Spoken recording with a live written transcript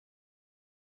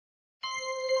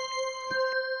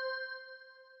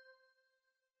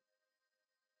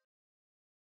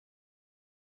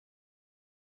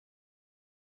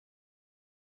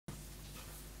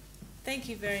Thank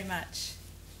you very much,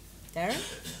 Darren.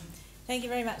 Thank you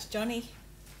very much, Johnny,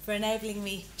 for enabling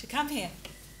me to come here.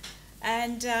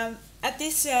 And at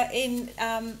this,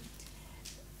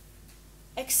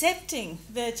 accepting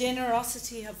the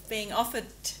generosity of being offered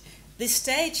this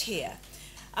stage here,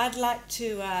 I'd like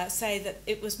to say that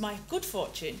it was my good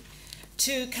fortune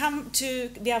to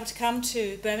be able to come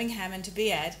to Birmingham and to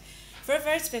BAD for a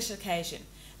very special occasion.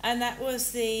 And that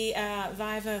was the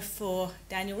viva for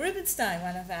Daniel Rubinstein,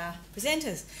 one of our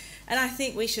presenters. And I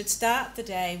think we should start the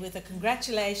day with a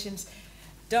congratulations,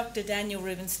 Dr. Daniel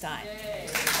Rubinstein. Yay.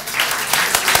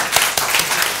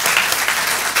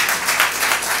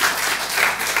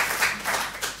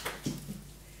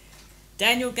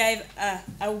 Daniel gave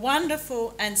a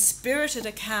wonderful and spirited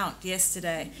account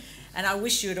yesterday, and I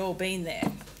wish you had all been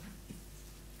there.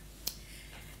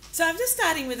 So I'm just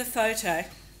starting with a photo.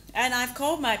 And I've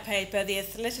called my paper The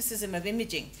Athleticism of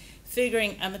Imaging,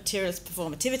 Figuring a Materialist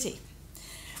Performativity.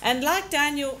 And like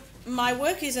Daniel, my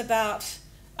work is about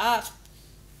art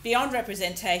beyond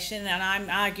representation, and I'm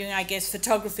arguing, I guess,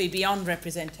 photography beyond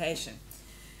representation.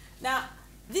 Now,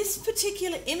 this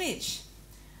particular image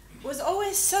was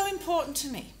always so important to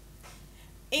me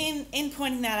in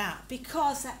pointing that out,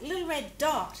 because that little red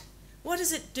dot, what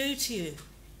does it do to you?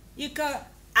 You go,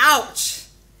 ouch!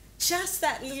 Just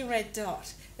that little red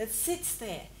dot that sits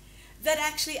there, that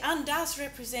actually undoes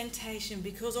representation,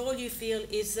 because all you feel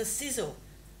is the sizzle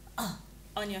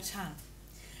on your tongue.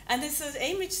 And this is an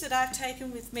image that I've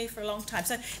taken with me for a long time.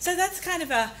 So that's kind of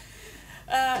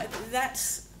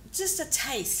that's just a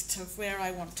taste of where I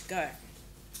want to go.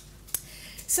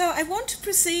 So I want to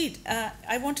proceed.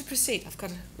 I've got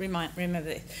to remember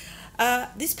this.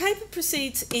 This paper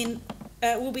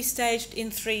will be staged in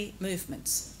 3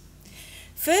 movements.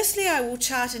 Firstly, I will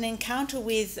chart an encounter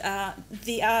with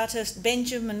the artist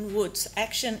Benjamin Wood's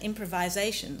action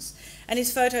improvisations and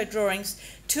his photo drawings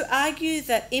to argue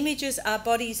that images are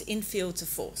bodies in fields of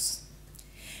force.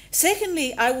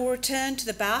 Secondly, I will return to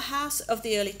the Bauhaus of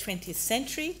the early 20th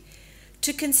century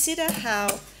to consider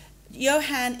how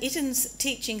Johann Itten's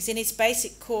teachings in his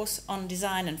basic course on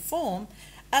design and form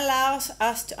allows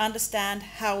us to understand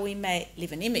how we may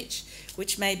live an image,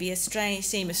 which may be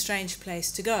seem a strange place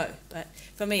to go, but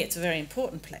for me it's a very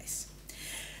important place.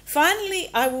 Finally,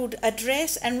 I would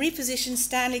address and reposition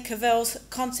Stanley Cavell's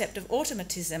concept of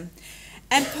automatism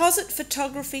and posit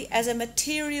photography as a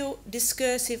material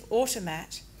discursive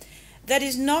automat that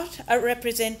is not a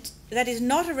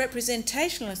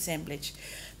representational assemblage,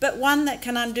 but one that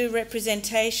can undo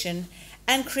representation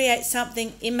and create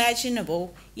something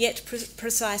imaginable, yet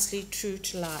precisely true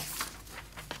to life.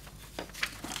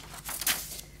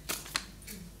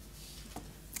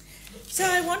 So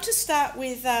I want to start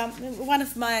with one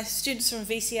of my students from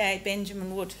VCA,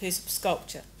 Benjamin Wood, who's a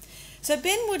sculptor. So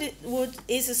Ben Wood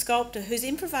is a sculptor whose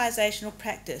improvisational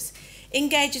practice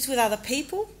engages with other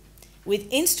people,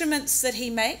 with instruments that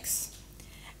he makes,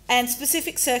 and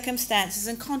specific circumstances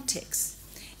and contexts.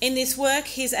 In this work,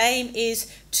 his aim is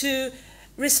to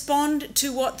respond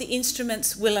to what the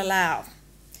instruments will allow.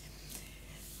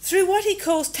 Through what he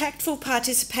calls tactful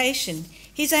participation,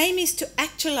 his aim is to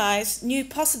actualize new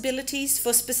possibilities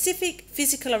for specific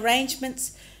physical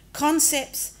arrangements,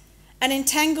 concepts, and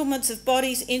entanglements of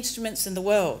bodies, instruments, and the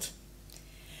world.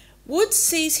 Wood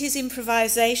sees his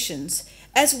improvisations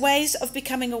as ways of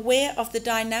becoming aware of the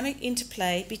dynamic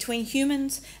interplay between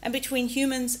humans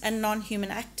and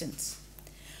non-human actors.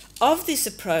 Of this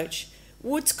approach,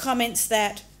 Wood comments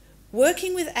that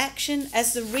working with action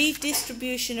as the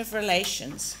redistribution of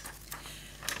relations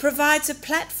provides a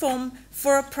platform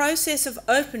for a process of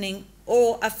opening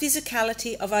or a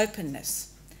physicality of openness.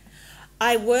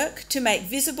 I work to make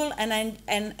visible an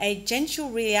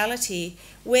agential reality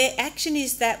where action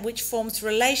is that which forms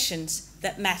relations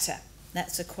that matter.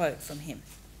 That's a quote from him.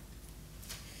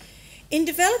 In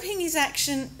developing his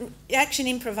action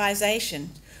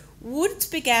improvisation, Woods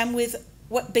began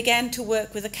to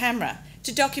work with a camera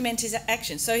to document his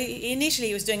actions. So initially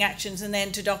he was doing actions, and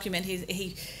then to document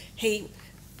he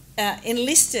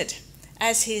enlisted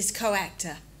as his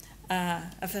co-actor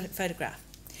a photograph.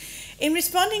 In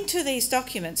responding to these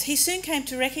documents, he soon came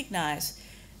to recognise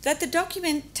that the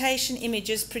documentation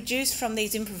images produced from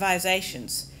these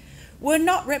improvisations were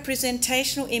not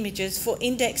representational images for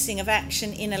indexing of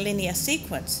action in a linear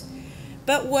sequence,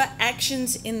 but were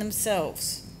actions in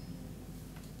themselves.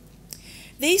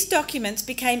 These documents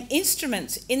became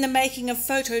instruments in the making of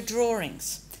photo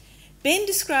drawings. Ben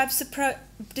describes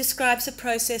the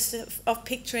process of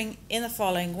picturing in the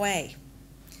following way.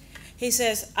 He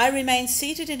says, I remain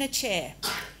seated in a chair,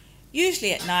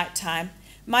 usually at night time,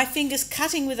 my fingers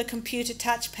cutting with a computer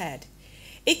touchpad.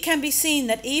 it can be seen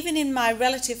that even in my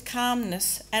relative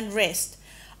calmness and rest,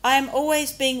 I am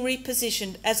always being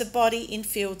repositioned as a body in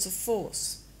fields of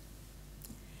force.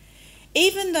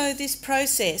 Even though this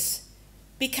process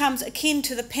becomes akin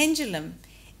to the pendulum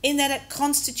in that it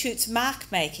constitutes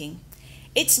mark-making,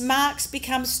 its marks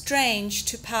become strange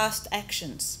to past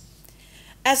actions.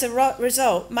 As a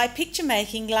result, my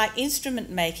picture-making, like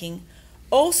instrument-making,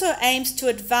 also aims to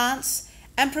advance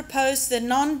and propose the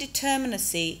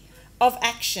non-determinacy of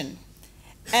action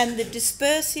and the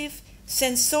dispersive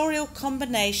sensorial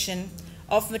combination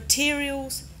of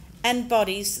materials and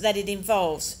bodies that it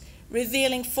involves,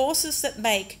 revealing forces that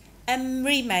make and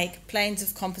remake planes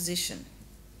of composition.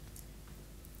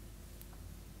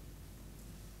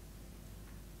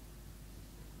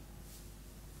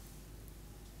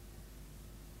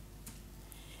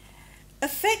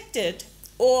 Affected,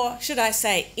 or should I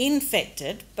say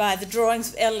infected, by the drawings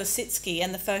of L. Lissitzky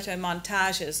and the photo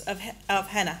montages of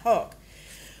Hannah Hock,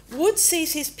 Wood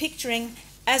sees his picturing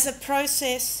as a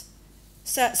process.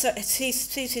 He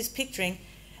sees his picturing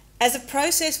as a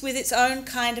process with its own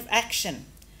kind of action,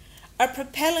 a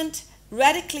propellant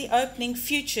radically opening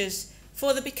futures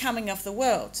for the becoming of the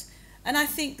world. And I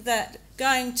think that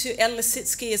going to L.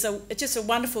 Lissitzky is just a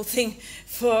wonderful thing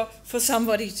for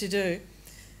somebody to do.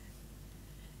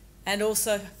 And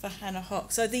also for Hannah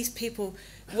Hock. So these people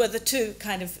were the two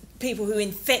kind of people who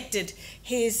infected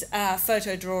his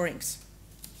photo drawings.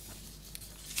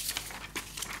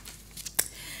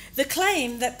 The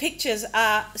claim that pictures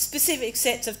are specific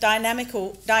sets of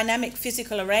dynamic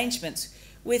physical arrangements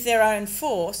with their own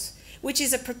force, which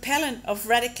is a propellant of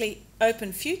radically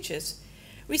open futures,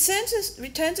 returns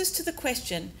us to the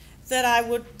question that I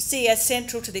would see as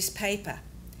central to this paper.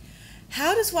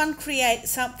 How does one create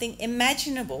something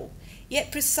imaginable,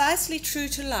 yet precisely true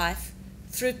to life,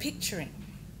 through picturing?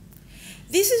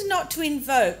 This is not to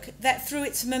invoke that through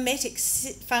its mimetic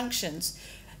functions,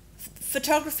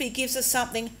 photography gives us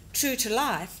something true to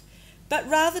life, but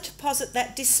rather to posit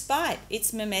that despite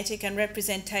its mimetic and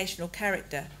representational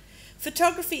character,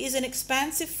 photography is an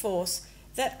expansive force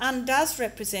that undoes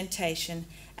representation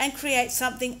and creates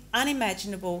something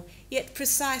unimaginable, yet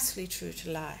precisely true to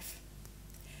life.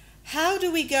 How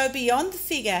do we go beyond the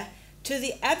figure to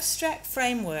the abstract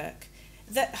framework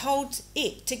that holds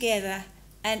it together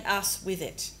and us with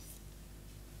it?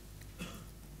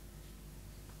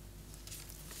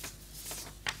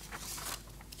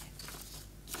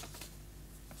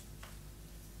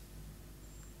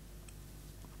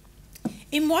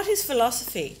 In What is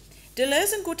Philosophy,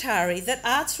 Deleuze and Guattari that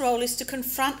art's role is to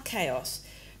confront chaos,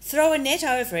 throw a net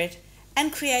over it,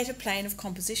 and create a plane of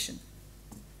composition.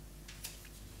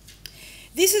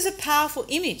 This is a powerful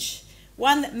image,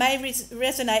 one that may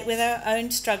resonate with our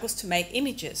own struggles to make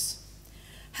images.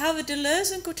 However,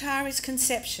 Deleuze and Guattari's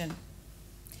conception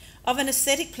of an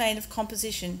aesthetic plane of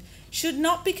composition should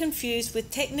not be confused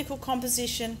with technical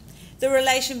composition, the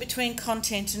relation between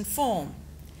content and form.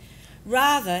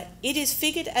 Rather, it is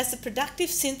figured as the productive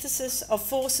synthesis of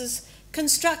forces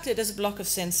constructed as a block of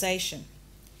sensation.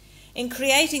 In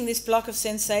creating this block of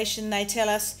sensation, they tell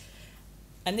us,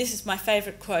 and this is my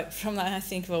favourite quote from, I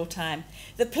think, of all time,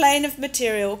 the plane of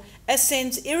material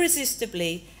ascends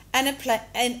irresistibly and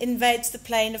invades the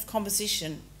plane of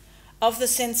composition, of the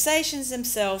sensations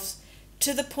themselves,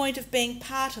 to the point of being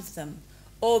part of them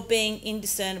or being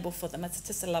indiscernible for them. That's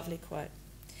just a lovely quote.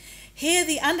 Here,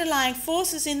 the underlying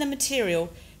forces in the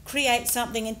material create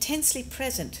something intensely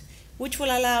present, which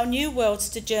will allow new worlds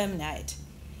to germinate.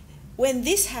 When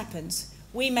this happens,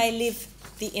 we may live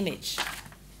the image.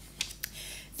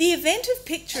 The event of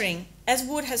picturing, as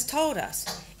Wood has told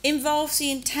us, involves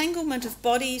the entanglement of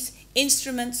bodies,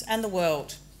 instruments, and the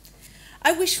world.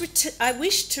 I wish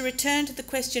to return to the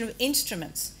question of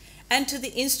instruments and to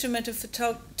the instrument of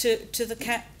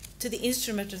the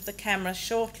instrument of the camera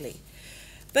shortly.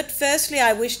 But firstly,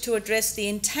 I wish to address the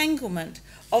entanglement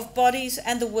of bodies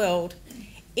and the world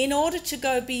in order to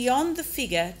go beyond the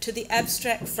figure to the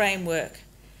abstract framework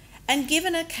and give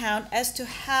an account as to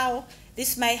how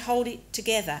this may hold it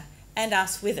together and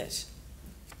us with it.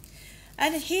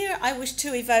 And here I wish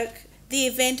to evoke the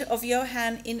event of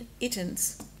Johann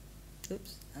Itten's.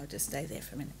 Oops, I'll just stay there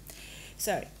for a minute.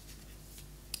 Sorry.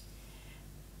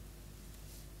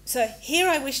 So here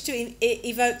I wish to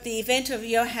evoke the event of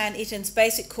Johann Itten's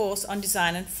basic course on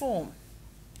design and form.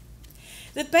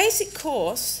 The basic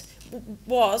course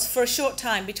was, for a short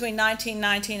time between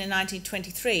 1919 and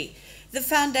 1923, the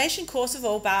foundation course of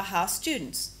all Bauhaus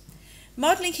students,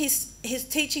 modelling his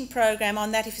teaching program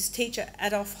on that of his teacher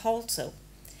Adolf Hölzel.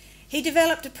 he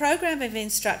developed a program of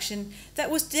instruction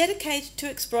that was dedicated to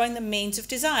exploring the means of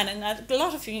design. And a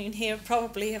lot of you in here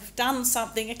probably have done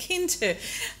something akin to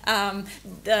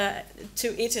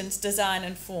Itten's design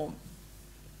and form.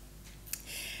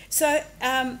 So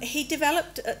he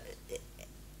developed,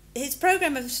 his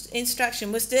program of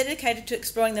instruction was dedicated to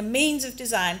exploring the means of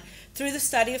design through the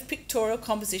study of pictorial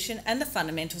composition and the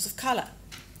fundamentals of colour.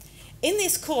 In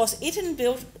this course, Itten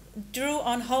drew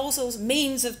on Holzel's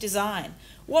means of design,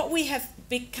 what we have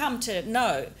become to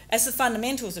know as the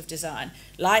fundamentals of design: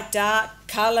 light, dark,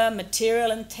 colour,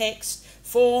 material and text,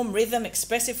 form, rhythm,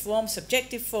 expressive forms,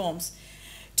 subjective forms,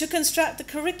 to construct the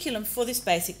curriculum for this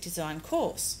basic design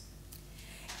course.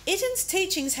 Itten's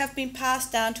teachings have been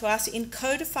passed down to us in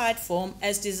codified form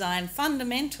as design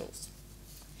fundamentals,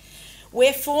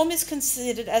 where form is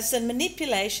considered as the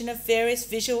manipulation of various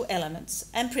visual elements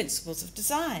and principles of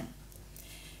design.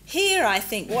 Here, I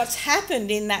think, what's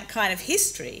happened in that kind of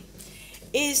history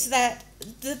is that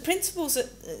the principles,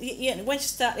 when you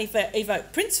start to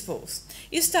evoke principles,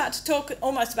 you start to talk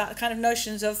almost about the kind of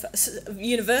notions of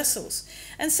universals.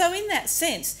 And so in that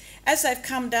sense, as they've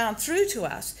come down through to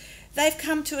us, they've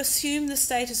come to assume the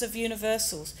status of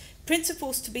universals,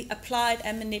 principles to be applied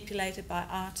and manipulated by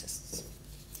artists.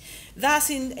 Thus,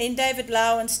 in David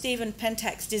Lau and Stephen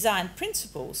Pentak's design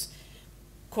principles,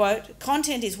 quote,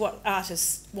 content is what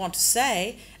artists want to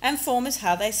say, and form is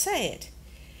how they say it.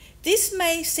 This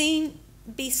may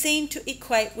be seen to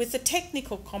equate with the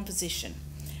technical composition,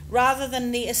 rather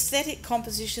than the aesthetic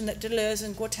composition that Deleuze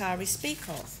and Guattari speak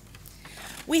of.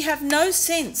 We have no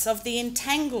sense of the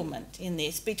entanglement in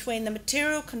this between the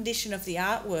material condition of the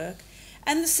artwork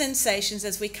and the sensations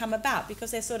as we come about,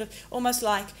 because they're sort of almost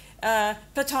like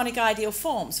Platonic ideal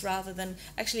forms rather than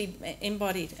actually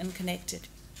embodied and connected.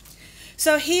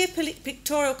 So here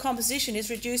pictorial composition is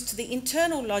reduced to the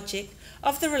internal logic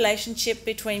of the relationship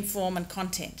between form and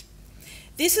content.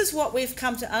 This is what we've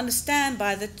come to understand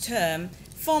by the term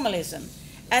formalism,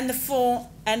 and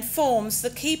forms the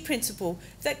key principle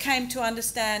that came to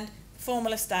understand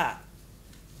formalist art.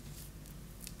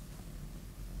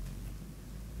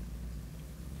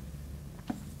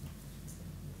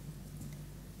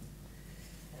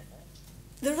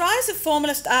 The rise of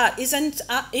formalist art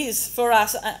is for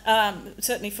us,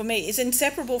 certainly for me, is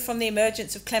inseparable from the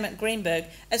emergence of Clement Greenberg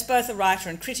as both a writer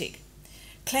and critic.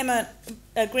 Clement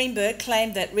Greenberg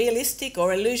claimed that realistic or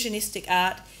illusionistic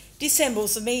art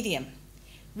dissembles the medium.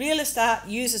 Realist art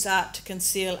uses art to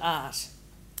conceal art.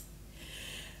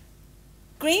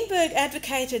 Greenberg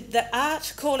advocated that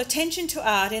art call attention to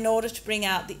art in order to bring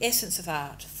out the essence of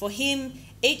art. For him,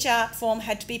 each art form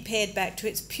had to be pared back to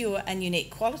its pure and unique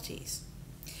qualities.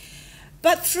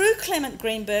 But through Clement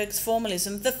Greenberg's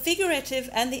formalism, the figurative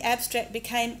and the abstract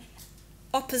became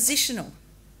oppositional.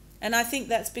 And I think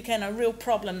that's become a real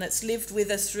problem that's lived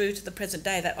with us through to the present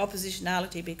day, that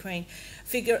oppositionality between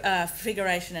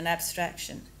figuration and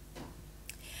abstraction.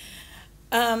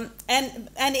 And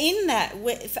in that,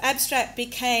 abstract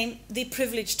became the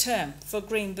privileged term for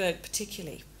Greenberg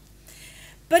particularly.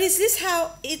 But is this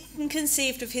how Itten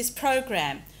conceived of his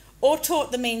program, or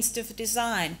taught the means of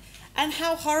design? And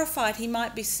how horrified he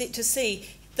might be to see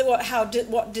what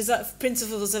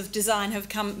principles of design have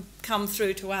come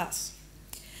through to us.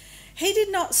 He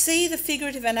did not see the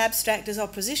figurative and abstract as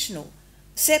oppositional,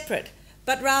 separate,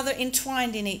 but rather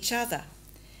entwined in each other.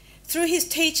 Through his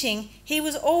teaching, he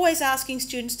was always asking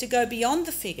students to go beyond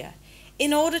the figure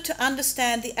in order to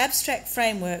understand the abstract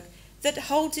framework that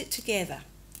holds it together,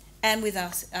 and with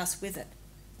us with it.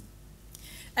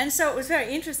 And so it was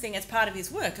very interesting as part of his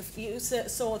work. If you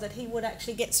saw that he would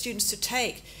actually get students to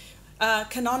take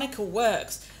canonical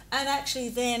works and actually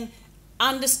then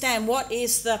understand what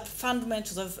is the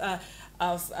fundamentals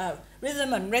of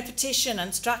rhythm and repetition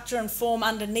and structure and form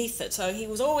underneath it. So he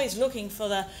was always looking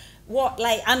for what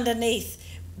lay underneath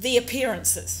the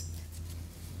appearances.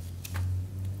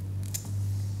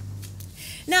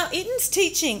 Now, Itten's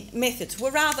teaching methods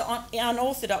were rather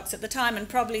unorthodox at the time, and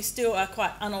probably still are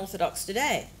quite unorthodox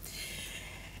today.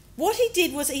 What he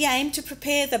did was he aimed to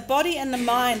prepare the body and the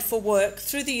mind for work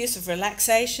through the use of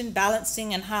relaxation,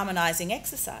 balancing and harmonising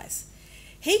exercise.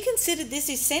 He considered this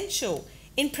essential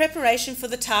in preparation for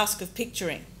the task of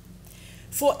picturing.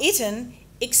 For Itten,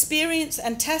 experience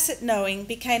and tacit knowing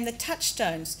became the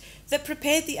touchstones that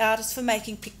prepared the artist for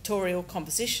making pictorial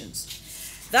compositions.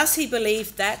 Thus he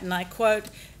believed that, and I quote,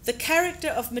 the character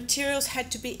of materials had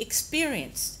to be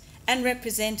experienced and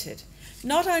represented,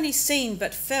 not only seen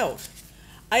but felt.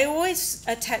 I always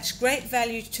attach great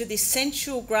value to this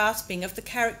sensual grasping of the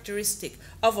characteristic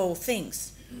of all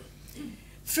things.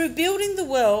 Through building the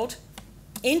world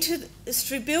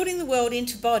through building the world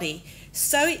into body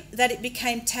so that it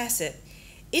became tacit,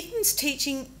 Itten's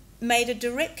teaching made a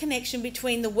direct connection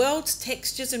between the world's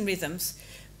textures and rhythms,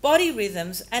 body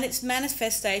rhythms, and its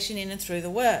manifestation in and through the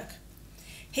work.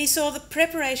 He saw the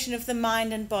preparation of the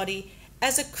mind and body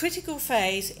as a critical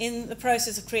phase in the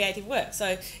process of creative work.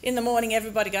 So in the morning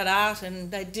everybody got out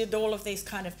and they did all of these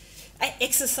kind of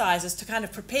exercises to kind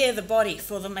of prepare the body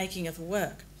for the making of the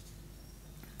work.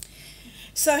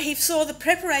 So he saw the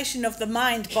preparation of the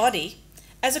mind-body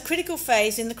as a critical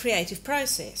phase in the creative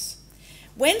process.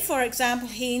 When, for example,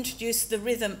 he introduced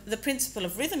the principle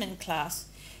of rhythm in class,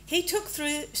 he took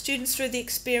students through the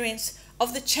experience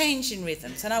of the change in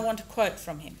rhythms, and I want to quote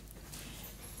from him.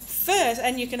 First,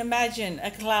 and you can imagine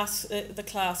the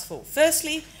class full.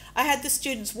 Firstly, I had the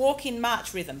students walk in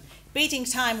march rhythm, beating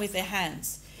time with their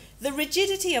hands. The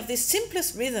rigidity of this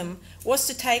simplest rhythm was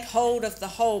to take hold of the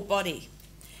whole body.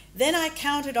 Then I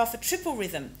counted off a triple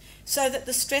rhythm, so that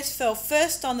the stress fell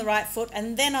first on the right foot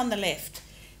and then on the left.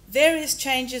 Various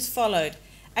changes followed,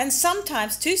 and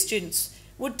sometimes two students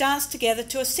would dance together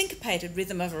to a syncopated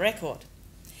rhythm of a record.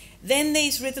 Then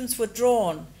these rhythms were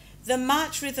drawn. The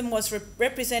march rhythm was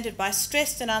represented by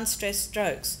stressed and unstressed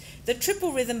strokes, the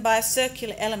triple rhythm by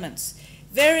circular elements.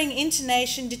 Varying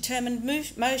intonation determined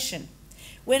motion.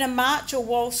 When a march or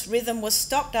waltz rhythm was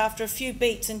stopped after a few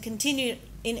beats and continued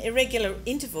in irregular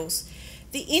intervals,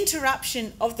 the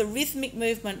interruption of the rhythmic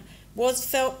movement was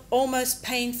felt almost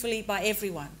painfully by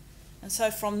everyone. And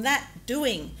so from that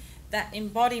doing, that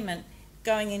embodiment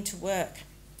going into work.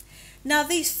 Now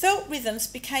these felt rhythms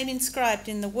became inscribed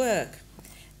in the work.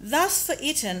 Thus for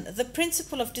Itten, the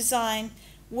principles of design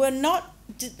were not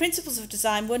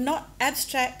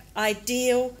abstract,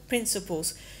 ideal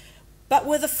principles, but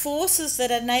were the forces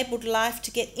that enabled life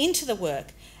to get into the work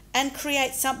and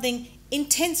create something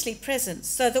intensely present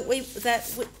so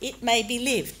that it may be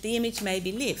lived, the image may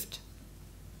be lived.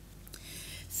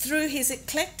 Through his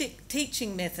eclectic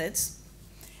teaching methods,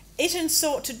 Itten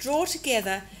sought to draw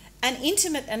together an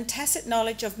intimate and tacit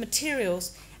knowledge of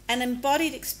materials, an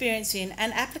embodied experience in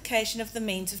and application of the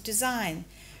means of design,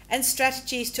 and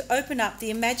strategies to open up the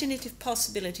imaginative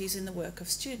possibilities in the work of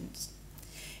students.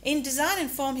 In Design and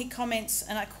Form, he comments,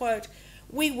 and I quote,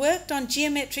 "We worked on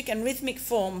geometric and rhythmic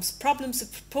forms, problems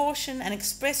of proportion and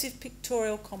expressive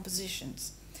pictorial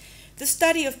compositions. The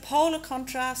study of polar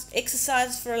contrast,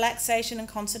 exercises for relaxation and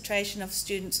concentration of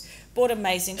students brought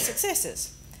amazing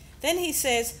successes." Then he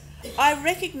says, "I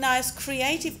recognise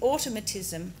creative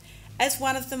automatism as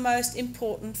one of the most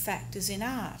important factors in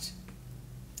art."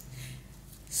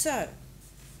 So,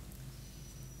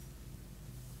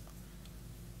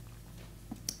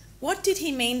 what did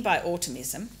he mean by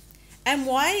automism, and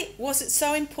why was it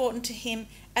so important to him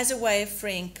as a way of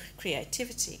freeing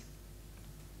creativity?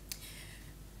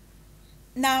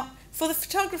 Now, for the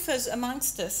photographers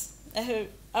amongst us who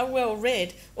are well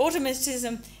read,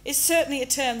 automatism is certainly a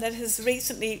term that has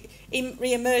recently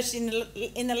re-emerged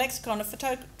in the lexicon of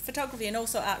photography and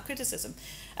also art criticism.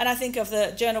 And I think of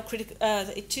the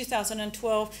the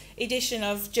 2012 edition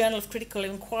of Journal of Critical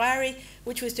Inquiry,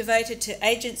 which was devoted to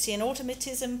agency and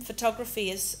automatism, photography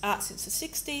as art since the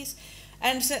 60s,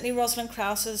 and certainly Rosalind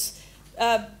Krause's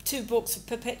two books,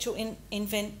 Perpetual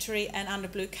Inventory and Under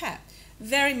Blue Cap,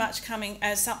 very much coming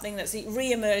as something that's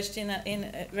re-emerged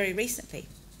very recently.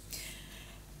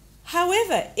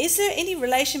 However, is there any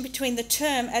relation between the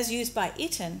term as used by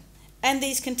Itten and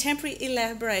these contemporary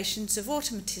elaborations of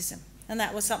automatism? And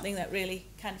that was something that really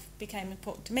kind of became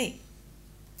important to me.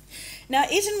 Now,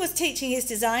 Itten was teaching his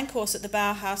design course at the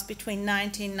Bauhaus between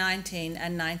 1919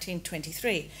 and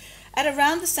 1923, at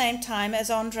around the same time as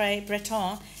André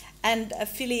Breton and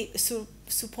Philippe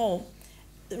Soupon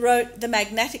wrote The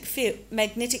Magnetic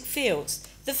Fields,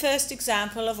 the first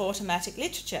example of automatic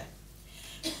literature.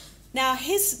 Now,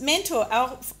 his mentor,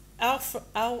 Adolf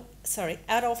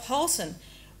Holsen,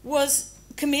 was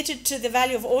committed to the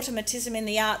value of automatism in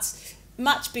the arts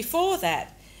much before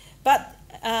that, but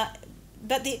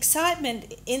the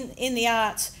excitement in the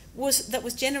arts that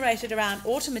was generated around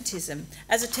automatism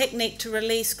as a technique to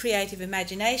release creative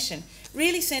imagination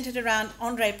really centred around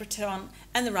André Breton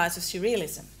and the rise of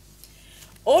surrealism.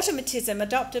 Automatism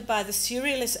adopted by the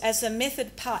surrealists as a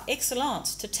method par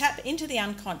excellence to tap into the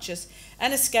unconscious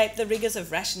and escape the rigours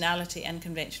of rationality and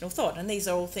conventional thought. And these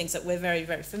are all things that we're very,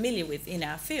 very familiar with in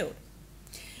our field.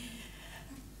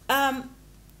 And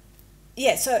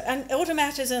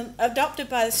automatism adopted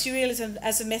by the surrealism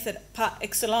as a method par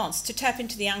excellence to tap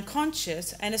into the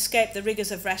unconscious and escape the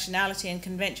rigours of rationality and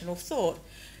conventional thought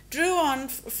drew on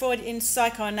Freud in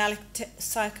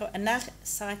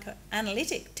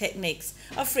psychoanalytic techniques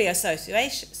of free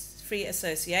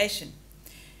association.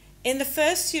 In the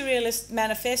first Surrealist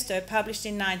manifesto published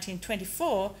in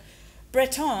 1924,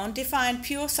 Breton defined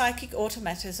pure psychic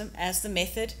automatism as the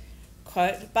method,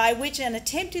 quote, by which an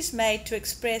attempt is made to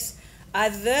express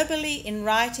either verbally, in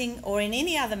writing, or in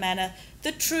any other manner,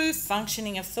 the true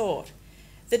functioning of thought,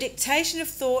 the dictation of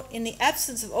thought in the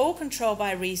absence of all control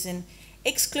by reason,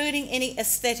 excluding any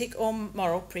aesthetic or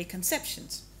moral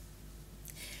preconceptions.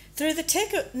 Through the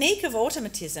technique of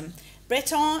automatism,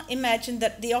 Breton imagined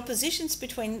that the oppositions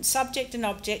between subject and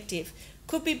objective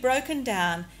could be broken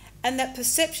down and that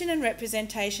perception and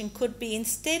representation could be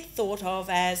instead thought of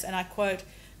as, and I quote,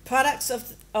 products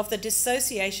of the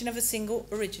dissociation of a single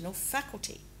original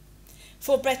faculty.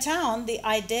 For Breton, the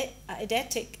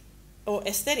eidetic or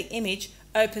aesthetic image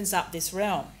opens up this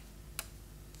realm.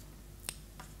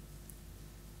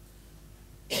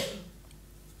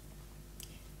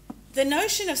 The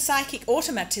notion of psychic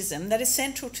automatism that is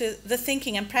central to the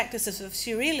thinking and practices of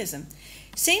Surrealism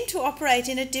seemed to operate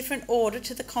in a different order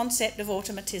to the concept of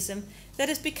automatism that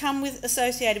has become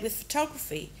associated with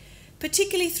photography,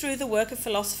 particularly through the work of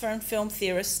philosopher and film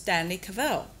theorist Stanley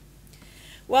Cavell.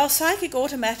 While psychic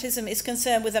automatism is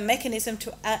concerned with a mechanism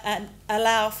to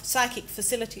allow psychic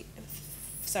faculties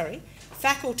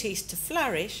to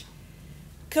flourish,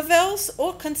 Cavell's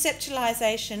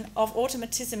conceptualization of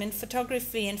automatism in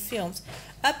photography and films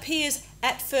appears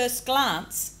at first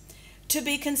glance to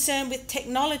be concerned with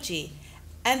technology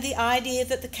and the idea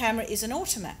that the camera is an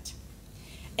automat.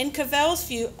 In Cavell's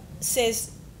view,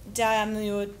 says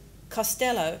Diarmuid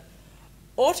Costello,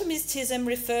 automatism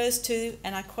refers to,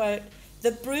 and I quote,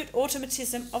 the brute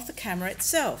automatism of the camera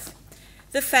itself,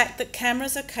 the fact that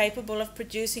cameras are capable of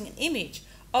producing an image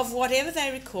of whatever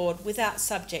they record without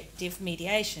subjective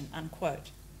mediation,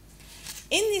 unquote.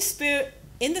 In the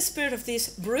spirit of this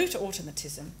brute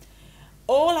automatism,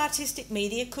 all artistic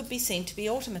media could be seen to be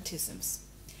automatisms.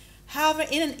 However,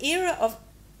 in an era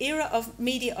of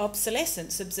media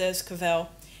obsolescence, observes Cavell,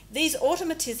 these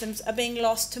automatisms are being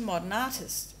lost to modern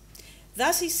artists.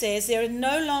 Thus, he says, there are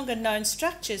no longer known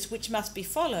structures which must be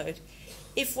followed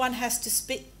if one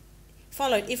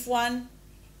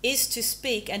is to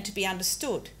speak and to be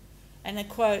understood. And I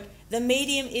quote, the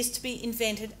medium is to be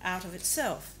invented out of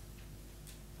itself.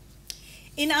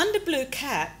 In Under Blue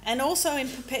Cat, and also in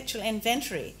Perpetual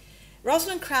Inventory,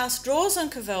 Rosalind Krauss draws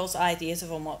on Cavell's ideas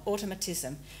of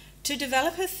automatism to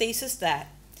develop her thesis that,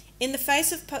 in the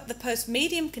face of the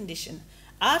post-medium condition,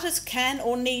 artists can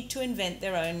or need to invent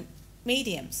their own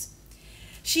mediums.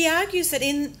 She argues that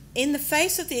in the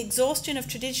face of the exhaustion of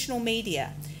traditional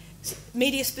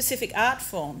media-specific art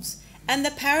forms, and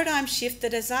the paradigm shift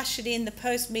that has ushered in the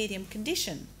post-medium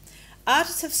condition,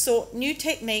 artists have sought new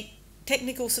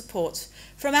technical supports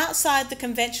from outside the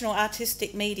conventional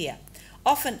artistic media,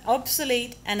 often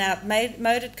obsolete and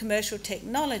outmoded commercial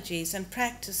technologies and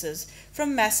practices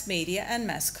from mass media and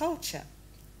mass culture.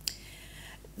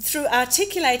 Through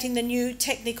articulating the new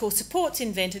technical supports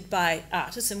invented by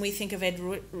artists, and we think of Ed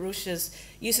Ruscha's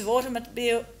use of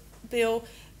automobile,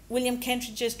 William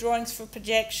Kentridge's drawings for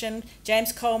projection,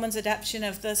 James Coleman's adaptation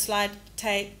of the slide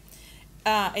tape,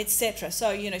 etc.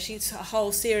 So, you know, she's a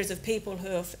whole series of people who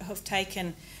have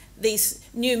taken these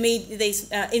new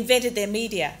invented their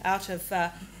media out of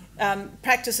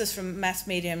practices from mass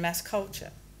media and mass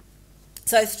culture.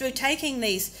 So through taking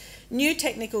these new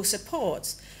technical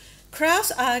supports,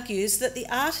 Krauss argues that the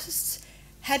artists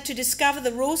had to discover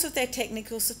the rules of their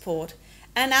technical support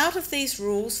and out of these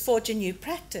rules forge a new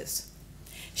practice.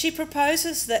 She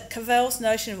proposes that Cavell's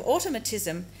notion of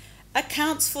automatism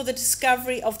accounts for the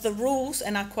discovery of the rules,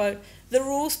 and I quote, the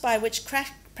rules by which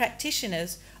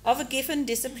practitioners of a given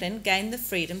discipline gain the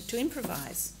freedom to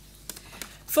improvise.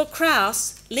 For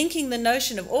Krauss, linking the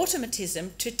notion of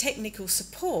automatism to technical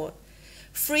support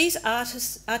frees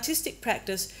artistic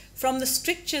practice from the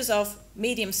strictures of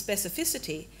medium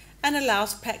specificity and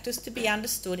allows practice to be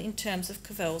understood in terms of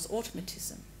Cavell's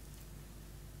automatism.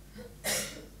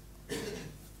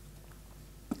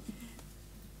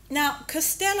 Now,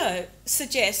 Costello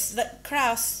suggests that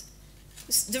Krauss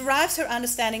derives her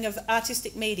understanding of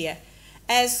artistic media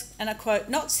as, and I quote,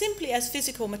 not simply as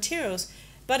physical materials,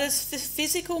 but as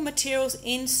physical materials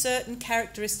in certain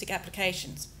characteristic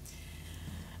applications.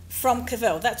 From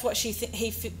Cavell, that's what he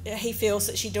feels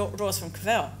that she draws from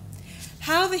Cavell.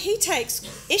 However, he takes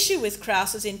issue with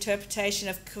Krauss's interpretation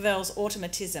of Cavell's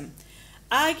automatism,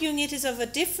 arguing it is of a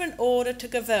different order to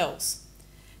Cavell's.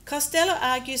 Costello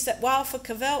argues that while for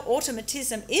Cavell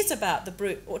automatism is about the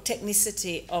brute or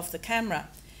technicity of the camera,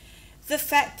 the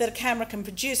fact that a camera can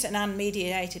produce an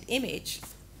unmediated image,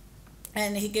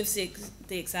 and he gives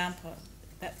the example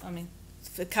that, I mean,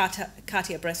 for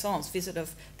Cartier-Bresson's visit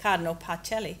of Cardinal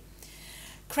Pacelli,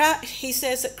 he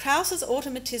says that Krauss's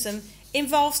automatism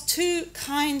involves two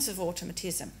kinds of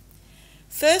automatism.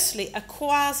 Firstly, a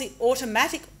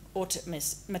quasi-automatic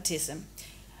automatism,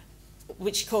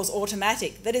 which he calls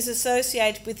automatic, that is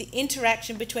associated with the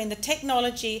interaction between the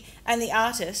technology and the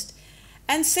artist,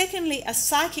 and secondly, a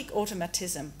psychic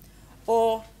automatism,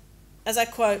 or, as I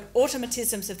quote,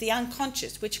 automatisms of the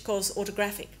unconscious, which he calls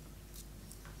autographic,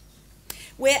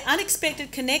 where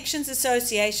unexpected connections,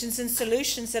 associations, and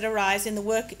solutions that arise in the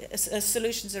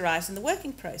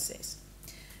working process.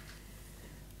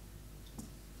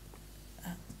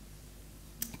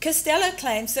 Costello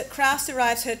claims that Krauss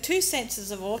derives her two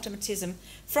senses of automatism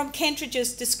from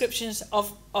Kentridge's descriptions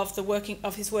of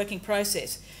his working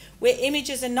process, where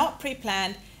images are not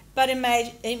pre-planned but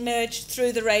emerge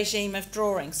through the regime of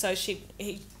drawing. So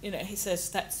he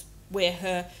says that's where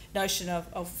her notion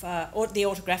of the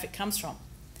autographic comes from.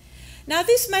 Now,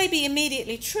 this may be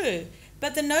immediately true,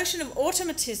 but the notion of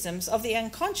automatisms of the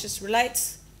unconscious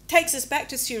takes us back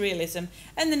to surrealism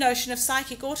and the notion of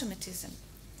psychic automatism.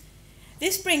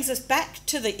 This brings us back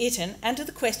to the Itten and to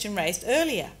the question raised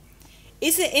earlier.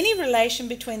 Is there any relation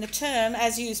between the term,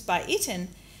 as used by Itten,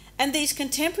 and these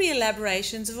contemporary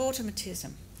elaborations of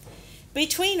automatism?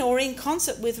 Between or in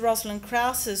concert with Rosalind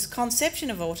Krauss's conception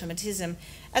of automatism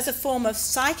as a form of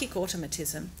psychic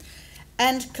automatism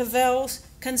and Cavell's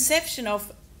conception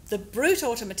of the brute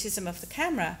automatism of the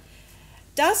camera,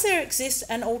 does there exist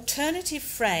an alternative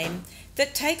frame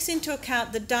that takes into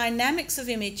account the dynamics of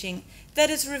imaging that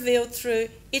is revealed through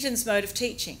Itten's mode of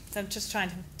teaching? So I'm just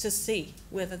trying to see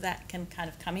whether that can kind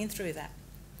of come in through that.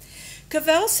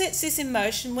 Cavell sets this in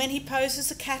motion when he poses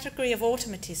the category of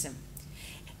automatism.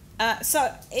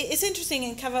 So it's interesting,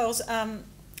 in Cavell's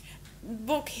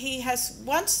book, he has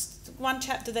one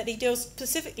chapter that he deals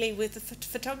specifically with the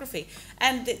photography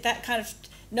and that kind of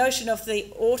notion of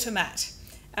the automat,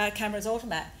 camera's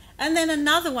automat. And then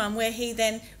another one where he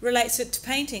then relates it to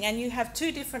painting, and you have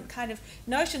two different kind of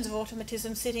notions of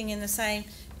automatism sitting in the same,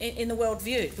 in the world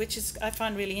viewed, which is, I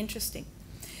find, really interesting.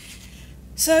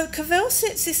 So Cavell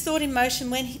sets this thought in motion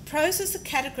when he poses the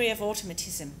category of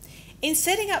automatism. In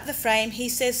setting up the frame, he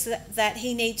says that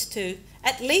he needs to,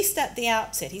 at least at the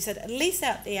outset,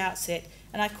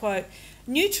 and I quote,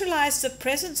 neutralise the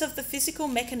presence of the physical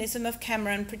mechanism of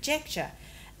camera and projector,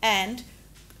 and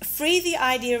free the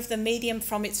idea of the medium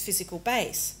from its physical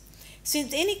base,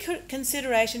 since any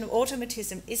consideration of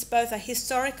automatism is both a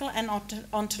historical and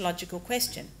ontological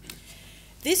question.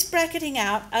 This bracketing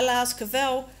out allows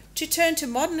Cavell to turn to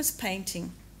modernist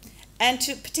painting, and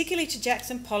particularly to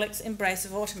Jackson Pollock's embrace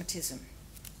of automatism.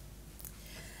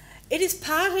 It is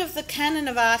part of the canon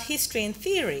of art history and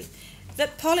theory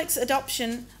that Pollock's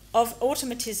adoption of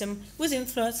automatism was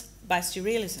influenced by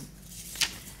surrealism.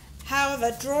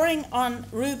 However, drawing on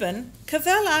Rubin,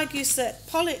 Cavell argues that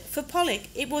for Pollock,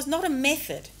 it was not a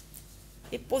method.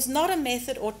 It was not a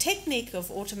method or technique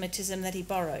of automatism that he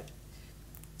borrowed.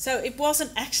 So it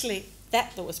wasn't actually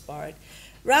that was borrowed.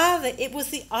 Rather, it was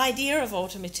the idea of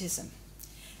automatism.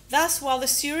 Thus, while the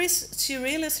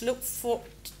surrealists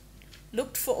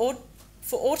looked for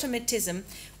automatism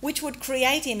which would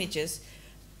create images,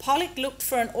 Pollock looked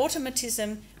for an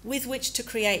automatism with which to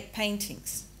create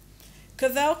paintings.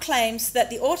 Cavell claims that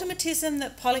the automatism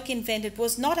that Pollock invented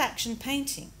was not action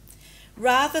painting.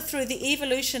 Rather, through the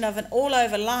evolution of an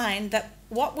all-over line, that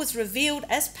what was revealed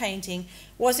as painting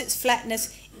was its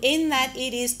flatness in that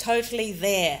it is totally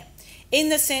there, in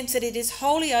the sense that it is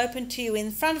wholly open to you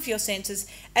in front of your senses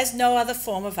as no other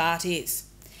form of art is.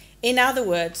 In other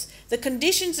words, the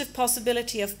conditions of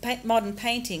possibility of modern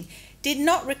painting did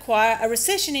not require a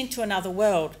recession into another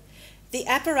world. The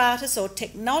apparatus or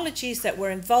technologies that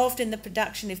were involved in the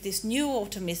production of this new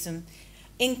automatism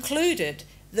included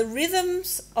the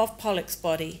rhythms of Pollock's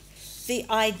body, the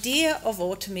idea of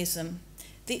automatism,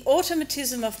 the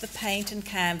automatism of the paint and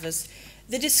canvas,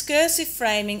 the discursive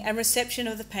framing and reception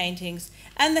of the paintings,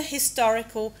 and the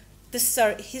historical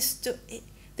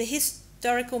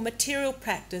material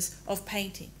practice of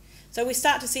painting. So we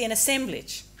start to see an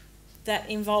assemblage that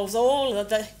involves all of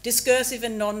the discursive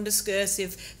and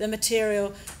non-discursive, the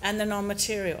material and the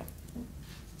non-material.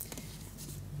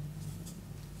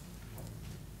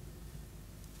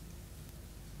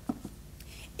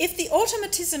 If the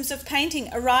automatisms of painting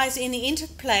arise in the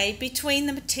interplay between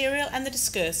the material and the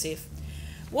discursive,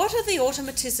 what are the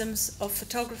automatisms of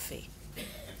photography?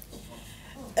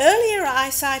 Earlier I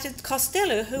cited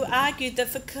Costello, who argued that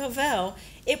for Cavell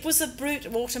it was the brute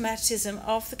automatism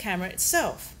of the camera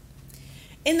itself.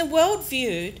 In the world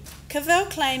viewed, Cavell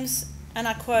claims, and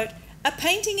I quote, "A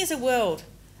painting is a world,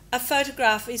 a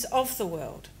photograph is of the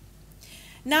world."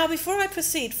 Now, before I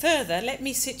proceed further, let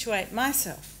me situate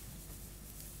myself.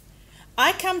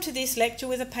 I come to this lecture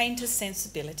with a painter's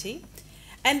sensibility,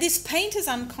 and this painter's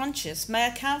unconscious may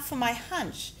account for my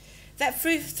hunch that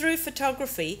through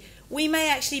photography we may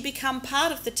actually become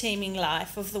part of the teeming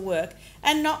life of the work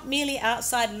and not merely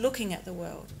outside looking at the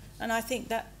world. And I think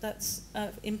that's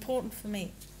important for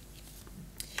me.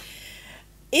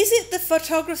 Is it the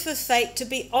photographer's fate to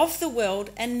be of the world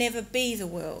and never be the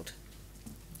world?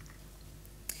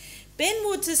 Ben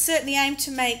Woods has certainly aimed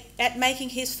at making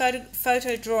his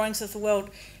photo drawings of the world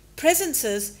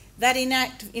presences that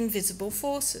enact invisible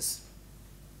forces.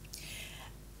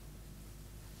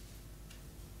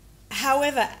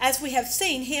 However, as we have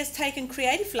seen, he has taken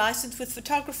creative license with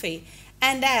photography,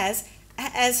 and as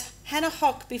Hannah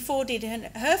Hock before did in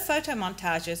her photo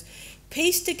montages,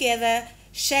 pieced together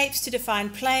shapes to define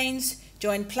planes,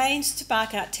 joined planes to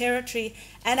mark out territory,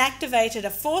 and activated a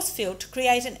force field to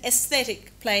create an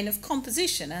aesthetic plane of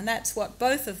composition, and that's what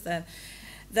both of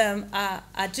them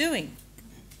are doing.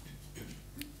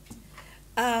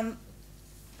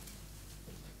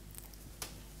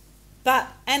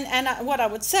 What I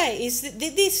would say is that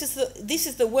this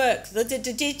is the work that the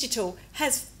digital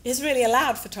has really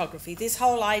allowed photography, this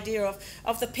whole idea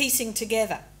of the piecing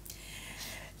together.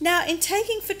 Now, in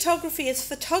taking photography as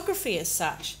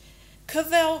such,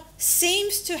 Cavell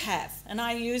seems to have, and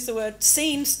I use the word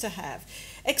seems to have,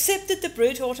 accepted the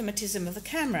brute automatism of the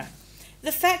camera,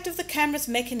 the fact of the camera's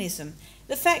mechanism,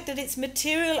 the fact that its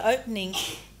material opening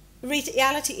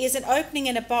reality is an opening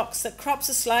in a box that crops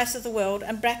a slice of the world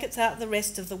and brackets out the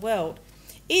rest of the world,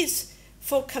 is,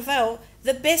 for Cavell,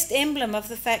 the best emblem of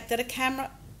the fact that a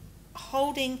camera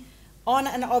holding on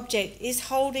an object is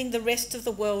holding the rest of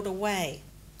the world away.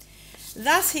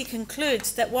 Thus, he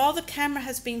concludes that while the camera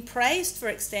has been praised for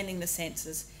extending the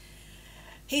senses,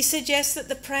 he suggests that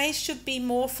the praise should be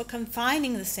more for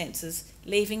confining the senses,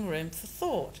 leaving room for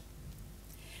thought.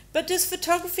 But does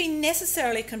photography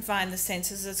necessarily confine the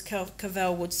senses, as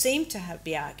Cavell would seem to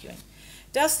be arguing?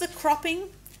 Does the cropping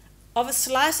of a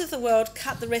slice of the world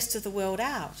cut the rest of the world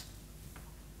out?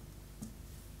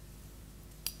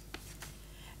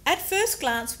 At first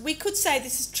glance, we could say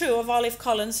this is true of Olive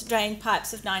Collins' drain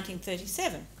pipes of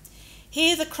 1937.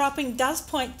 Here the cropping does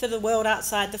point to the world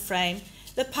outside the frame,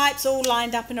 the pipes all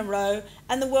lined up in a row,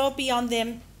 and the world beyond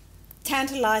them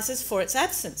tantalises for its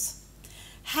absence.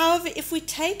 However, if we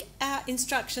take our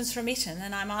instructions from Itten,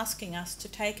 and I'm asking us to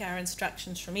take our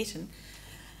instructions from Itten,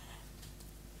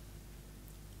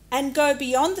 and go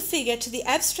beyond the figure to the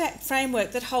abstract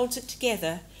framework that holds it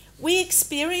together, we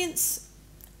experience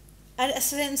a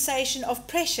sensation of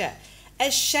pressure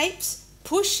as shapes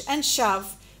push and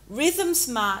shove, rhythms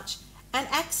march, and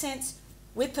accents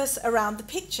whip us around the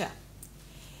picture.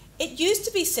 It used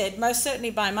to be said, most certainly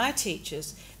by my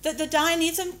teachers, that the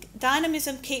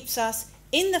dynamism keeps us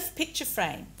in the picture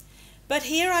frame. But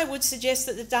here I would suggest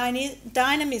that the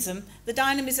dynamism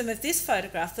of this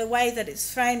photograph, the way that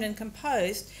it's framed and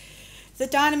composed, the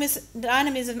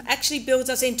dynamism actually builds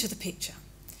us into the picture.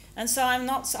 And so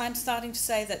I'm starting to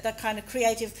say that that kind of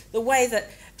creative, the way that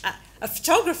a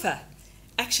photographer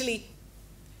actually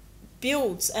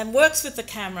builds and works with the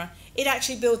camera, it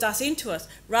actually builds us into us,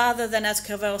 rather than, as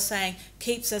Cavell's saying,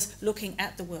 keeps us looking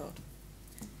at the world.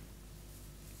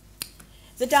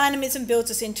 The dynamism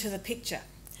builds us into the picture.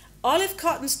 Olive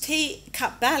Cotton's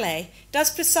Teacup Ballet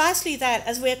does precisely that,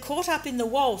 as we are caught up in the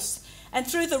waltz, and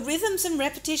through the rhythms and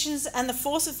repetitions and the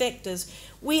force of vectors,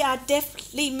 we are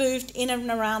deftly moved in and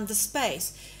around the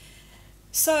space.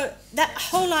 So that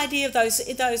whole idea of those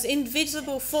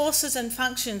invisible forces and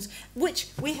functions, which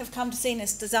we have come to see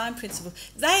as design principles,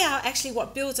 they are actually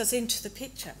what builds us into the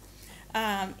picture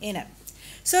in it.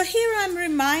 So here I'm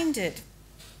reminded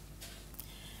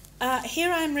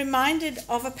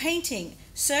of a painting,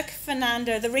 Cirque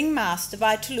Fernando the Ringmaster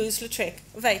by Toulouse-Lautrec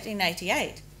of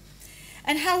 1888,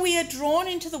 and how we are drawn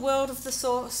into the world of the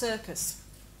circus.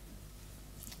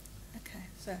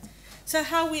 Okay, so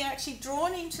how we are actually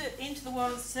drawn into the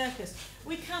world of the circus.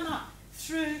 We come up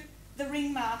through the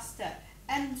ringmaster,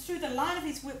 and through the line of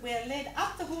his whip we are led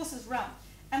up the horse's rump,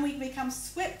 and we become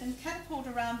swept and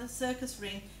catapulted around the circus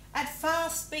ring at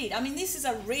fast speed. I mean, this is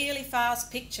a really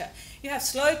fast picture. You have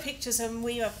slow pictures and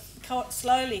we are caught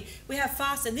slowly. We have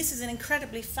fast, and this is an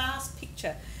incredibly fast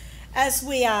picture as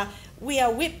we are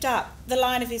whipped up the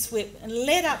line of his whip and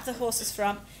led up the horse's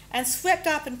rump and swept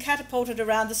up and catapulted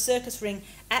around the circus ring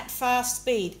at fast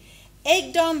speed,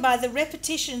 egged on by the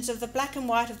repetitions of the black and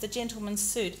white of the gentleman's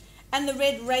suit and the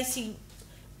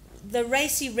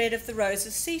racy red of the rows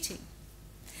of seating.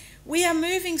 We are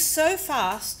moving so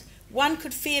fast one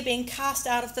could fear being cast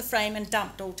out of the frame and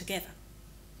dumped altogether.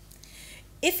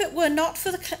 if it were not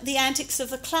for the antics of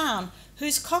the clown,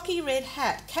 whose cocky red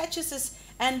hat catches us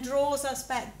and draws us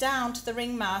back down to the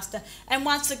ringmaster, and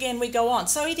once again we go on.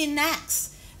 So it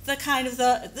enacts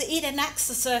it enacts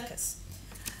the circus.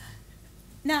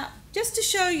 Now, just to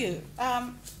show you,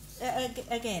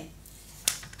 again,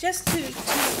 just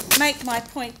to make my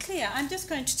point clear, I'm just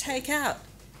going to take out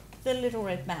the little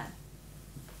red man.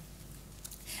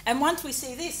 And once we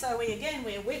see this, so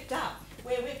we're whipped up,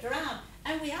 we're whipped around,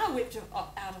 and we are whipped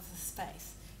out of the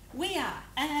space. We are.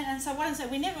 And so what I'm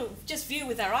saying, we never just view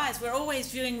with our eyes, we're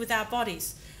always viewing with our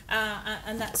bodies.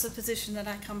 And that's the position that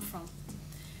I come from.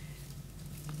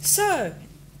 So,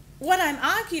 what I'm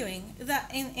arguing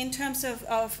that in terms of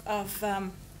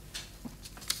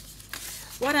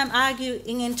what I'm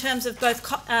arguing in terms of both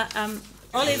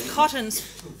Olive Cotton's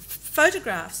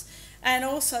photographs and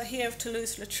also here of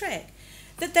Toulouse-Lautrec,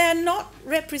 that they are not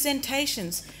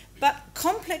representations, but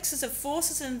complexes of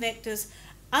forces and vectors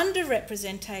under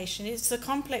representation. It's the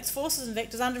complex forces and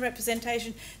vectors under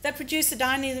representation that produce the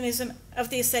dynamism of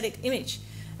the aesthetic image.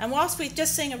 And whilst we're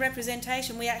just seeing a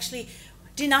representation, we actually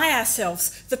deny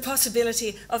ourselves the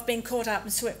possibility of being caught up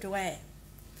and swept away.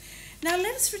 Now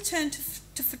let us return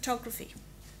to photography.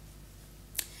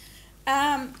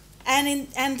 And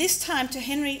this time to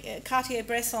Henri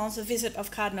Cartier-Bresson's A Visit of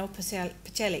Cardinal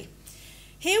Pacelli.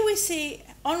 Here we see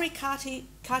Henri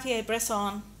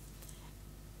Cartier-Bresson.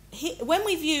 When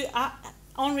we view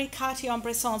Henri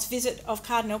Cartier-Bresson's Visit of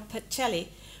Cardinal Pacelli,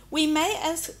 we may,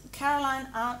 as Carol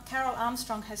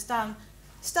Armstrong has done,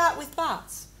 start with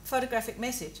Barth's photographic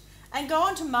message and go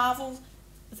on to marvel,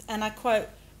 and I quote,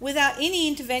 without any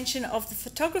intervention of the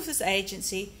photographer's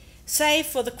agency, save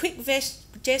for the quick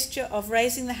gesture of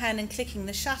raising the hand and clicking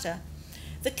the shutter,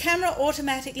 the camera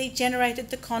automatically generated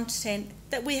the content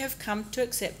that we have come to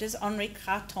accept as Henri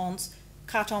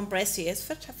Cartier-Bresson's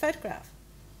photograph.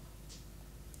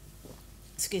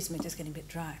 Excuse me, just getting a bit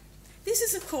dry. This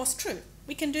is of course true,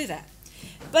 we can do that.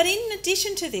 But in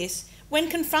addition to this, when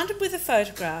confronted with a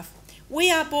photograph,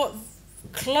 we are brought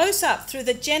close up through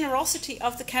the generosity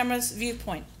of the camera's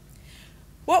viewpoint.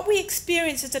 What we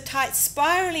experience is a tight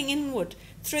spiralling inward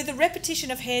through the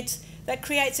repetition of heads that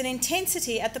creates an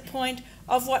intensity at the point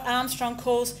of what Armstrong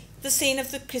calls the scene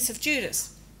of the kiss of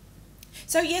Judas.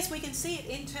 So yes, we can see it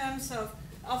in terms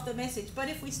of the message, but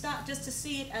if we start just to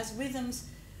see it as rhythms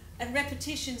and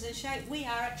repetitions and shape, we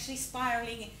are actually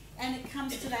spiraling and it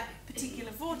comes to that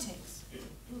particular vortex.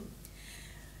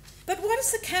 But what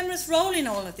is the camera's role in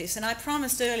all of this? And I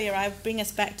promised earlier I would bring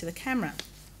us back to the camera.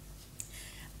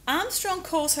 Armstrong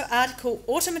calls her article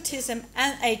Automatism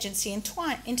and Agency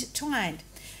Intertwined,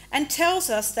 and tells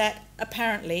us that,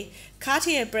 apparently,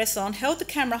 Cartier-Bresson held the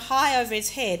camera high over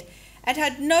his head and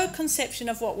had no conception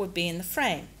of what would be in the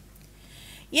frame.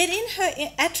 Yet in her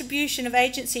attribution of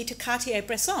agency to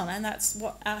Cartier-Bresson, and that's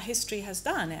what our history has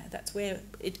done, that's where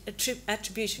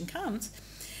attribution comes,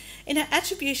 in her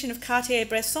attribution of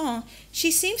Cartier-Bresson,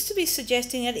 she seems to be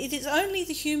suggesting that it is only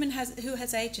the human who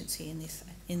has agency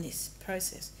in this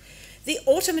process. The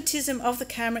automatism of the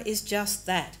camera is just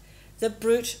that, the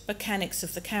brute mechanics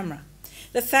of the camera.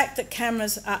 The fact that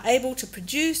cameras are able to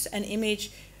produce an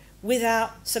image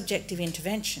without subjective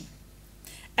intervention.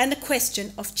 And the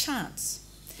question of chance.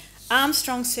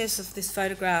 Armstrong says of this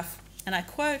photograph, and I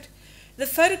quote, "The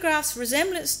photograph's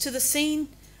resemblance to the scene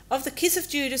of the kiss of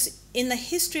Judas in the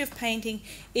history of painting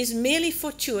is merely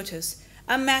fortuitous,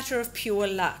 a matter of pure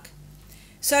luck.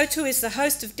 So too is the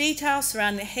host of details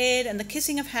surrounding the head and the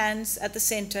kissing of hands at the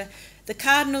centre, the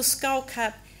cardinal's skull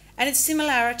cap, and its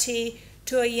similarity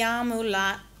to a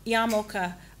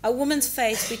yarmulke, a woman's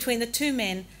face between the two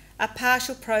men, a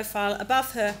partial profile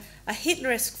above her, a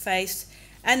Hitleresque face,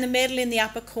 and the medal in the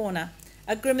upper corner,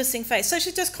 a grimacing face." So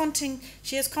she's just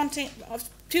she has content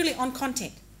purely on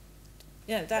content.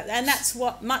 You know, and that's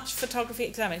what much photography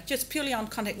examines, just purely on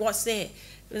content, what's there,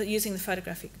 using the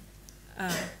photographic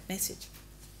message.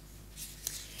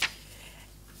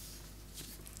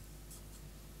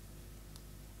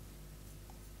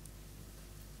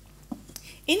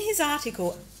 In his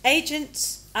article, Art,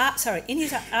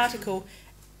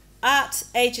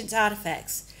 Agents,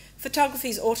 Artifacts,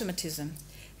 Photography's Automatism,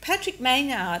 Patrick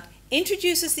Maynard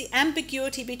introduces the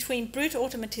ambiguity between brute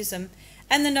automatism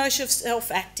and the notion of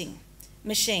self-acting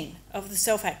machine, of the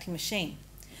self-acting machine.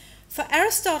 For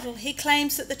Aristotle, he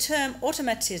claims that the term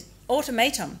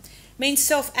automaton means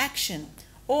self-action,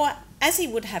 or, as he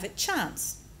would have it,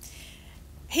 chance.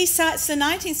 He cites the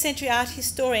 19th century art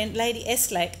historian Lady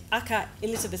Estlake, aka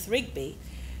Elizabeth Rigby,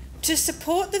 to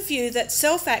support the view that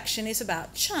self-action is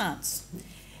about chance.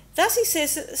 Thus he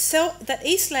says that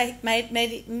Eastlake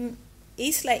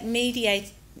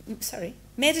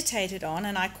meditated on,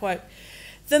 and I quote,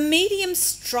 "The medium's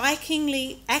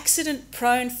strikingly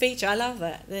accident-prone feature," I love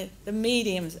that, the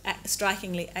medium's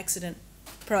strikingly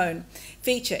accident-prone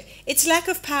feature, "its lack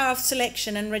of power of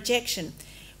selection and rejection,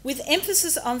 with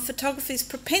emphasis on photography's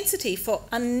propensity for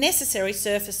unnecessary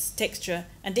surface texture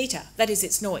and detail," that is,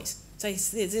 its noise. So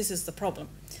this is the problem.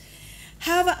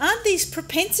 However, aren't these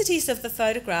propensities of the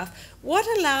photograph what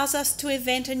allows us to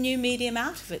invent a new medium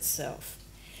out of itself?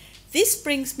 This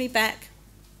brings me back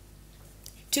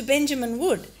to Benjamin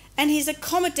Wood and his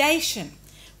accommodation,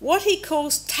 what he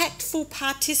calls tactful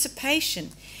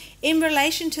participation in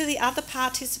relation to the other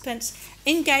participants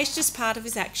engaged as part of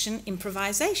his action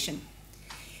improvisation.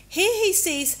 Here he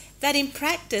sees that in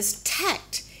practice,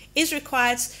 tact is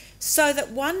required so that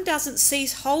one doesn't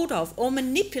seize hold of or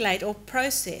manipulate or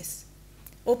possess.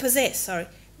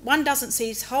 One doesn't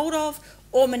seize hold of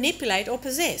or manipulate or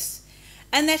possess,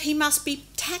 and that he must be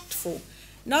tactful,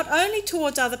 not only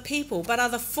towards other people, but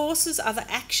other forces, other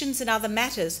actions and other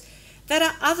matters that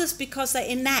are others because they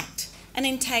enact an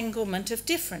entanglement of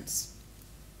difference.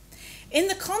 In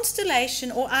the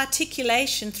constellation or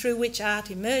articulation through which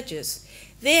art emerges,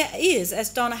 there is, as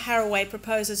Donna Haraway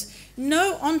proposes,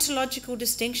 no ontological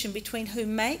distinction between who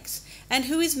makes and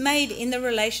who is made in the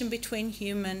relation between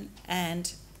human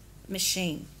and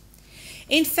machine.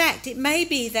 In fact, it may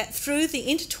be that through the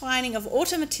intertwining of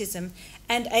automatism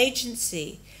and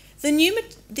agency, the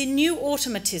new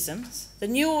automatisms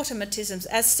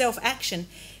as self-action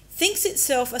thinks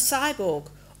itself a cyborg,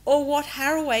 or what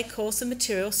Haraway calls the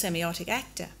material semiotic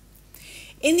actor.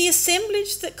 In the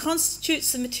assemblage that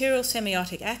constitutes the material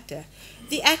semiotic actor,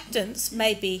 the actants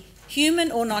may be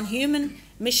human or non-human,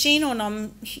 machine or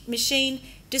non-machine,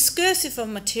 discursive or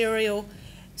material,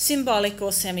 symbolic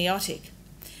or semiotic.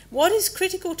 What is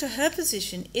critical to her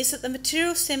position is that the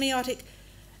material semiotic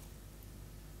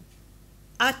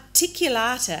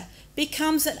articulata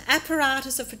becomes an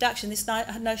apparatus of production, this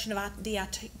notion of the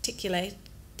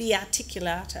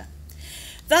articulata.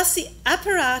 Thus, the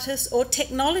apparatus or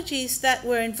technologies that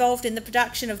were involved in the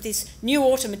production of this new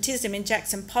automatism in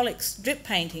Jackson Pollock's drip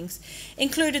paintings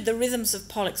included the rhythms of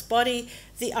Pollock's body,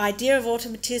 the idea of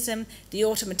automatism, the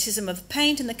automatism of the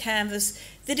paint and the canvas,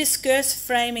 the discursive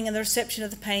framing and the reception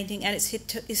of the painting, and its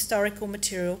historical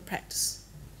material practice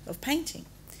of painting.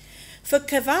 For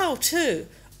Cavall, too,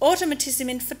 automatism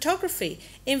in photography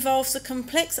involves the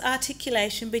complex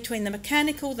articulation between the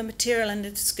mechanical, the material, and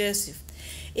the discursive.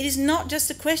 It is not just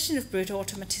a question of brute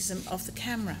automatism of the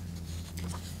camera.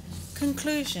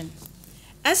 Conclusion.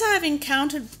 As I have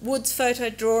encountered Wood's photo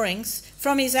drawings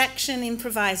from his action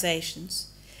improvisations,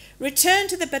 returned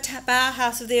to the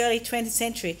Bauhaus of the early 20th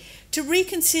century to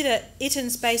reconsider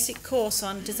Itten's basic course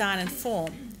on design and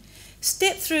form,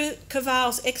 step through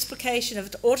Cavall's explication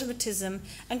of automatism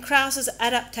and Krauss's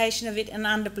adaptation of it in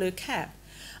Under Blue Cap,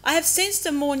 I have sensed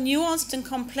a more nuanced and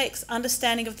complex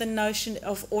understanding of the notion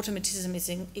of automatism is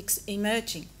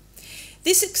emerging.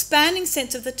 This expanding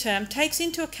sense of the term takes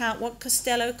into account what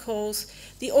Costello calls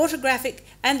the autographic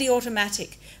and the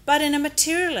automatic, but in a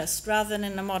materialist rather than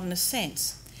in a modernist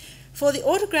sense. For the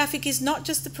autographic is not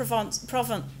just the province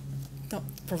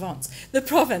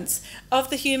of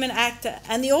the human actor,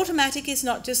 and the automatic is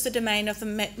not just the domain of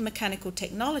the mechanical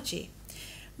technology.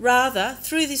 Rather,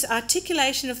 through this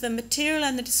articulation of the material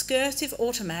and the discursive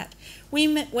automat, we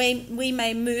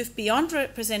may move beyond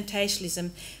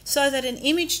representationalism so that an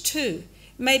image too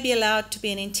may be allowed to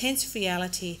be an intense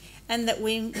reality and that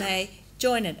we may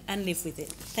join it and live with it.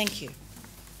 Thank you.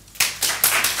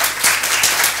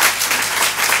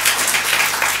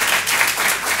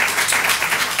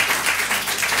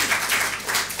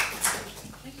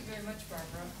 Thank you very much,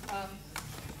 Barbara.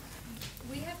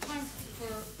 We have time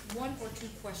for one or two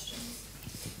questions.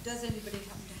 Does anybody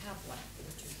happen to have one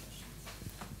or two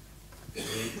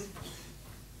questions?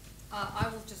 I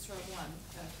will just throw one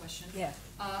question. Yeah.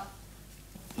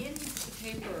 In the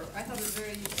paper, I thought it was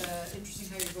very interesting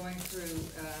how you're going through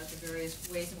the various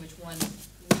ways in which one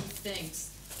rethinks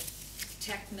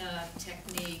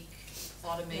technique,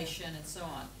 automation, and so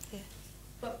on. Yeah.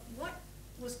 But what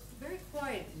was very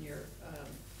quiet in your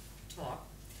talk,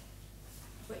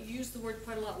 but you used the word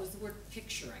quite a lot, was the word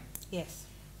picturing. Yes.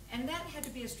 And that had to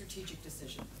be a strategic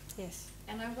decision. Yes.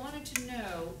 And I wanted to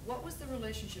know, what was the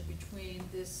relationship between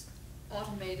this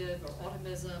automative or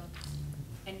automism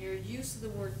and your use of the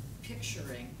word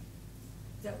picturing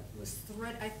that was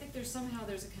I think there's a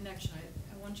connection.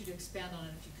 I want you to expand on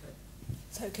it if you could.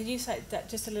 So could you say that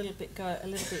just a little bit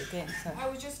again? So. I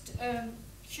was just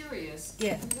curious,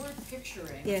 Yeah. the word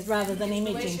picturing, Yes, rather than in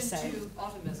imaging, relation say. to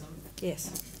automism, Yes.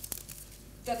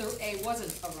 that there A,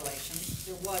 wasn't a relation,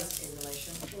 there was a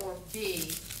relation, or B,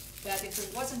 that if there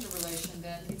wasn't a relation,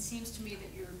 then it seems to me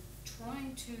that you're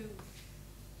trying to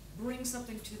bring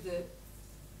something to the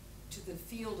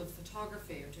field of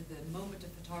photography, or to the moment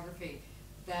of photography,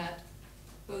 that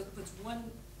both puts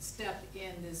one step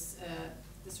in this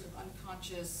this sort of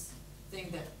unconscious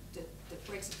thing that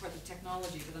breaks apart the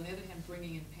technology, but on the other hand,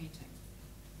 bringing in painting,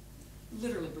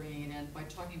 literally bringing it in by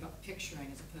talking about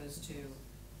picturing as opposed to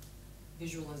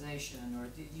visualization, or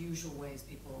the usual ways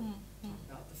people talk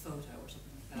about the photo or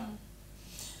something like that.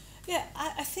 Yeah,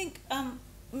 I think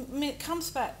it comes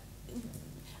back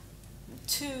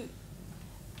to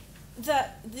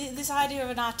this idea of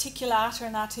an articulata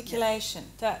and articulation.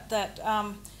 That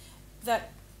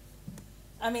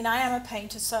I mean, I am a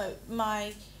painter, so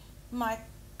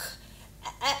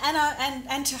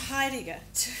and to Heidegger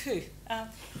too,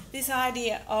 this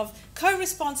idea of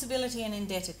co-responsibility and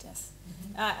indebtedness.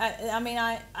 I mean,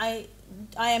 I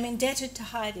am indebted to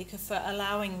Heidegger for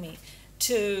allowing me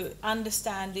to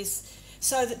understand this.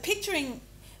 So that picturing,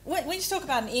 when you talk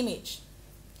about an image,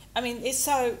 I mean, it's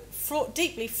so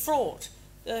deeply fraught,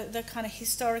 the kind of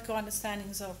historical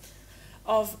understandings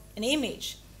of an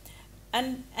image,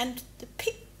 and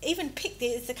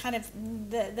the kind of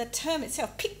the term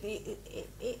itself,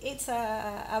 it's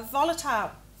a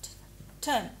volatile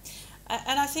term,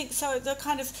 and I think so. The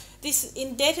kind of this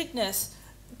indebtedness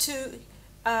to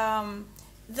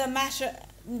the matter,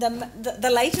 the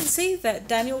latency that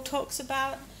Daniel talks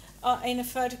about in a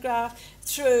photograph,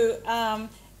 through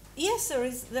yes, there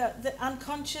is the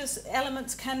unconscious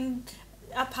elements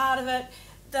are part of it.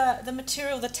 The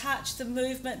material, the touch, the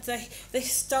movement, the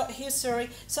history.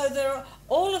 So there are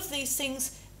all of these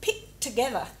things picked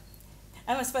together.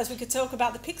 And I suppose we could talk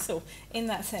about the pixel in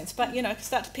that sense, but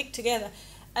start to pick together.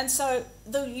 And so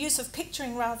the use of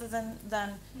picturing rather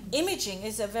than imaging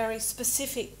is a very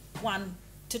specific one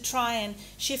to try and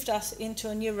shift us into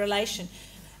a new relation,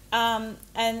 and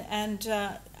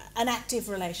an active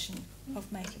relation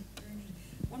of making.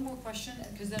 One more question,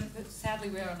 because then sadly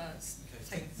we're on a...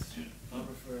 Okay, I'll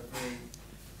refer a very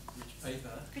rich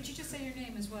paper. Could you just say your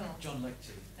name as well? John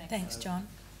Lectie. Thanks, John.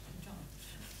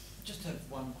 Just have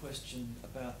one question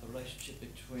about the relationship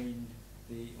between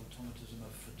the automatism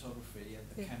of photography and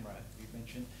the camera you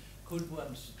mentioned. Could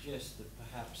one suggest that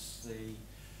perhaps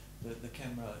the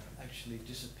camera actually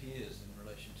disappears in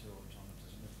relation to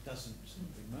automatism? It doesn't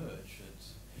emerge, it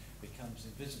becomes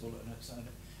invisible, and it's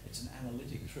an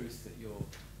analytic truth that you're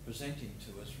presenting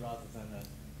to us rather than a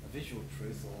visual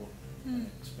truth or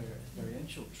an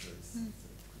experiential truth.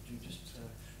 Could you just,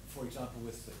 for example,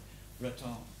 with the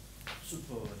rethink,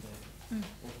 support, and the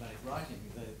automatic writing,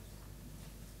 they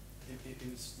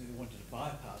wanted to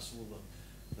bypass all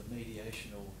the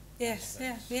mediational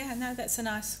aspects. No, that's a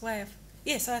nice way of...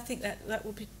 Yes, I think that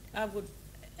would be... I would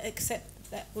accept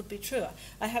that would be true.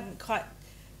 I haven't quite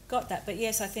got that, but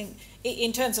yes, I think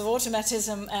in terms of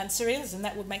automatism and surrealism,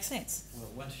 that would make sense. Well,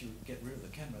 once you get rid of the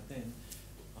camera, then,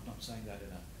 I'm not saying that in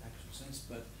an actual sense,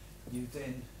 but you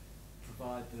then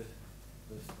provide the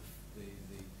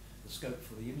scope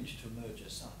for the image to emerge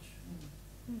as such.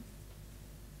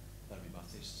 That'd be my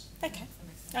thesis. Okay,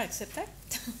 I accept that.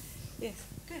 Yes.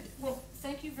 Good. Well,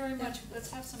 thank you very much. Let's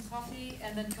have some coffee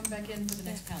and then come back in for the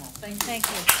next panel. Thank you. Thank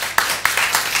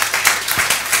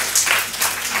you.